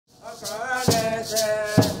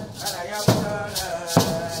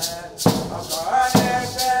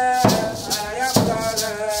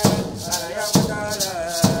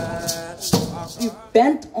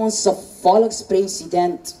onze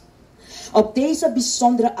volkspresident. Op deze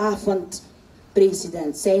bijzondere avond,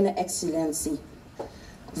 president, zijn excellentie,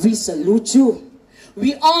 we salute you,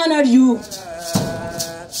 we honor you.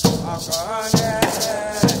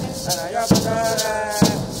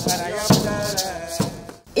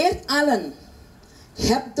 Eert allen,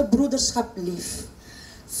 heb de broederschap lief,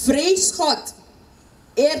 vrees God,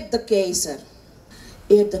 eer de keizer.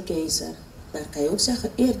 Eer de keizer, daar kan je ook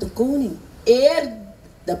zeggen, eer de koning, eer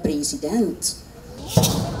de president.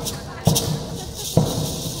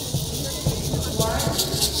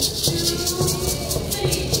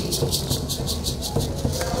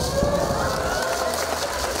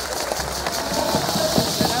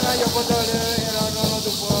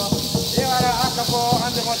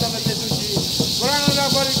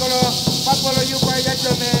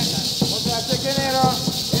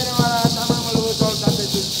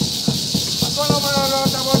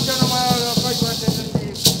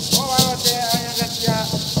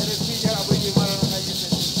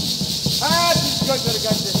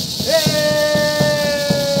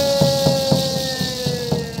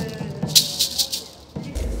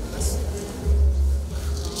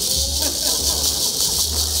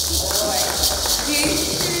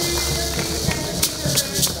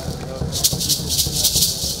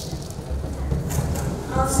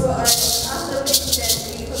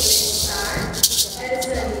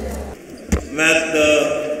 Met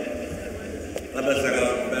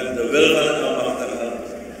de wil van het Almachtige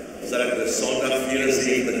zal ik de zondag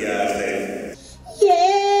 74 jaar zijn.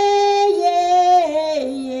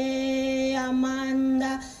 Yeah,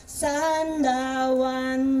 Amanda, Sanda,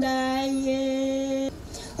 Wanda, yeah.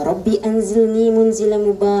 Rabbi anzilni munzila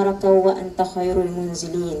mubaraka wa anta khairul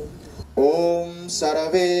munzilin. Om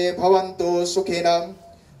Sarve Bhavantu Sukhinam,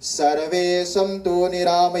 Sarve Santu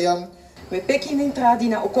Niramayam. We pekin in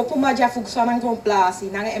tradina okopo maja fuksanan kon plasi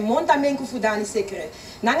nanga e monta menku fudani sekre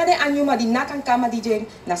nanga de anyuma di nakan kama di jeng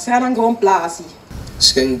na sranan gron plasi.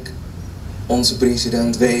 Schenk onze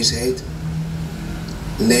president wijsheid,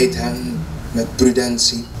 leid hem met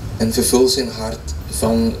prudentie en vervul zijn hart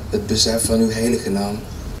van het besef van uw heilige naam.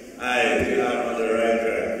 Ai, de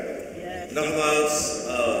regter. Nogmaals.